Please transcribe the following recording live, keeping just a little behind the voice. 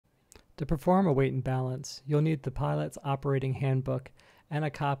To perform a weight and balance, you'll need the pilot's operating handbook and a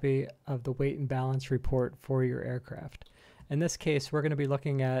copy of the weight and balance report for your aircraft. In this case, we're going to be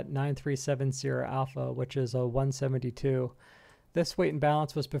looking at 9370 Alpha, which is a 172. This weight and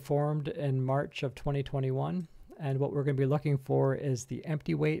balance was performed in March of 2021, and what we're going to be looking for is the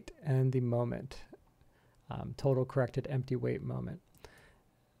empty weight and the moment, total corrected empty weight moment.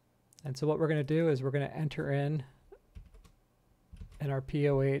 And so what we're going to do is we're going to enter in our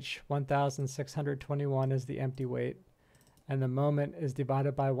POH 1,621 is the empty weight, and the moment is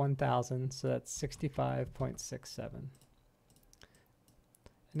divided by 1,000, so that's 65.67.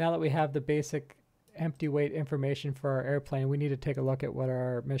 Now that we have the basic empty weight information for our airplane, we need to take a look at what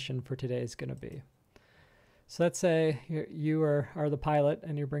our mission for today is going to be. So let's say you are the pilot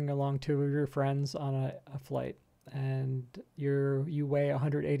and you're bringing along two of your friends on a flight, and you weigh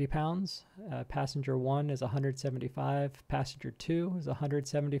 180 pounds. Passenger 1 is 175, passenger 2 is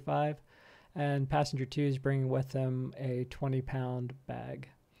 175, and passenger 2 is bringing with them a 20-pound bag.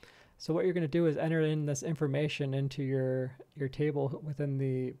 So what you're going to do is enter in this information into your table within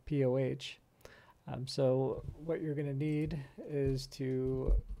the POH. So what you're going to need is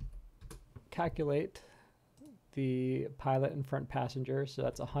to calculate the pilot and front passenger. So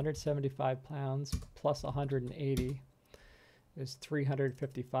that's 175 pounds plus 180 is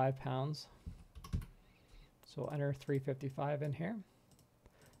 355 pounds. So we'll enter 355 in here.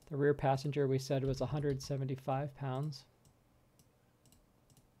 The rear passenger we said was 175 pounds.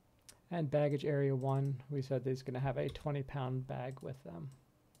 And baggage area 1, we said he's going to have a 20-pound bag with them.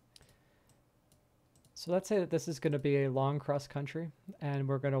 So let's say that this is going to be a long cross country, and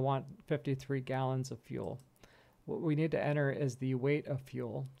we're going to want 53 gallons of fuel. What we need to enter is the weight of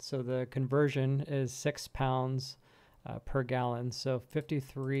fuel. So the conversion is 6 pounds per gallon. So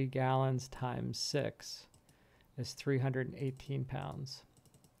 53 gallons times 6 is 318 pounds.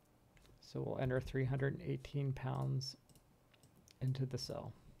 So we'll enter 318 pounds into the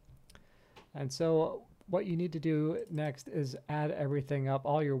cell. And so what you need to do next is add everything up,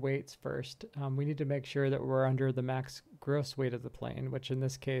 all your weights first. We need to make sure that we're under the max gross weight of the plane, which in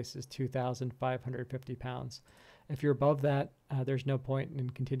this case is 2,550 pounds. If you're above that, there's no point in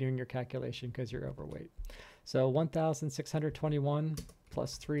continuing your calculation because you're overweight. So 1,621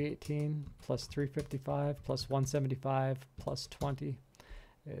 plus 318 plus 355 plus 175 plus 20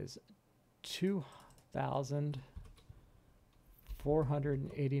 is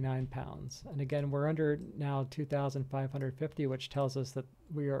 2,489 pounds. And again, we're under now 2,550, which tells us that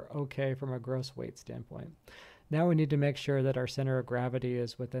we are okay from a gross weight standpoint. Now we need to make sure that our center of gravity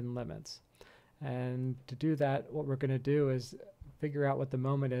is within limits. And to do that, what we're going to do is figure out what the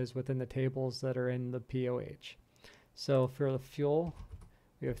moment is within the tables that are in the POH. So for the fuel,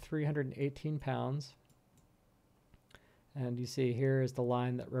 we have 318 pounds. And you see here is the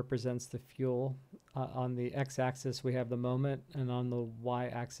line that represents the fuel. On the x-axis, we have the moment, and on the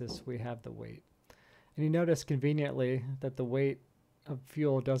y-axis, we have the weight. And you notice conveniently that the weight of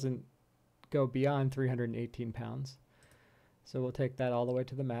fuel doesn't go beyond 318 pounds. So we'll take that all the way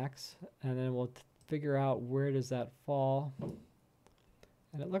to the max, and then we'll figure out where does that fall.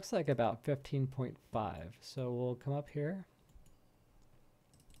 And it looks like about 15.5. So we'll come up here,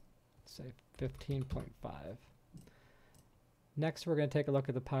 say 15.5. Next, we're going to take a look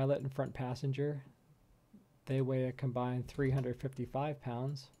at the pilot and front passenger. They weigh a combined 355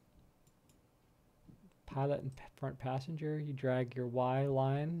 pounds. Pilot and front passenger, you drag your Y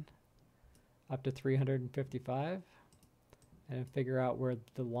line up to 355 and figure out where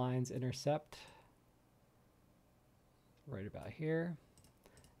the lines intercept. Right about here.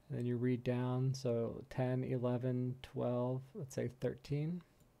 And then you read down, so 10, 11, 12, let's say 13.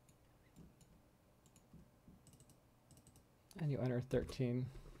 And you enter 13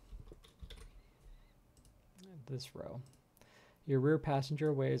 in this row. Your rear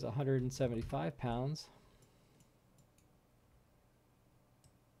passenger weighs 175 pounds.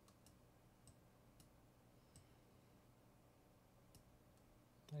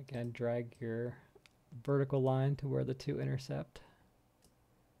 Again, drag your vertical line to where the two intercept.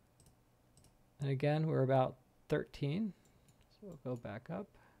 And again, we're about 13. So we'll go back up,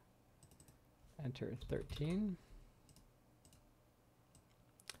 enter 13.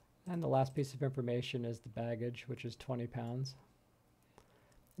 And the last piece of information is the baggage, which is 20 pounds.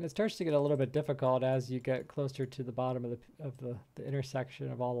 And it starts to get a little bit difficult as you get closer to the bottom of the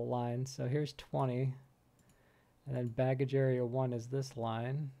intersection of all the lines. So here's 20, and then baggage area 1 is this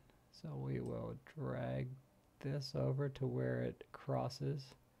line. So we will drag this over to where it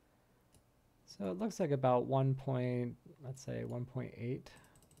crosses. So it looks like about 1.8.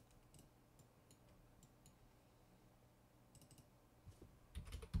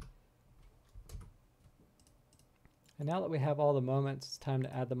 And now that we have all the moments, it's time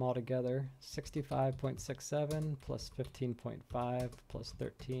to add them all together. 65.67 plus 15.5 plus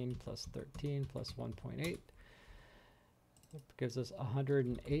 13 plus 13 plus 1.8 gives us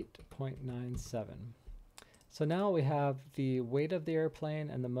 108.97. So now we have the weight of the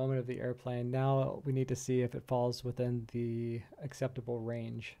airplane and the moment of the airplane. Now we need to see if it falls within the acceptable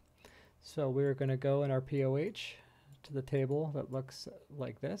range. So we're going to go in our POH to the table that looks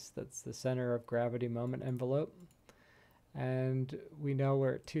like this. That's the center of gravity moment envelope. And we know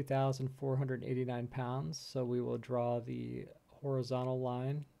we're at 2,489 pounds, so we will draw the horizontal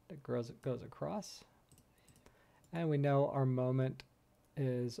line that goes across. And we know our moment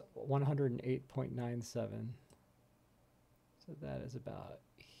is 108.97. So that is about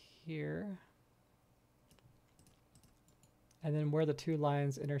here. And then where the two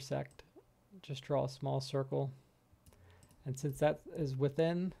lines intersect, just draw a small circle. And since that is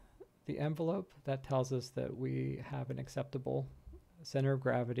within the envelope, that tells us that we have an acceptable center of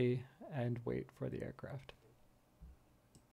gravity and weight for the aircraft.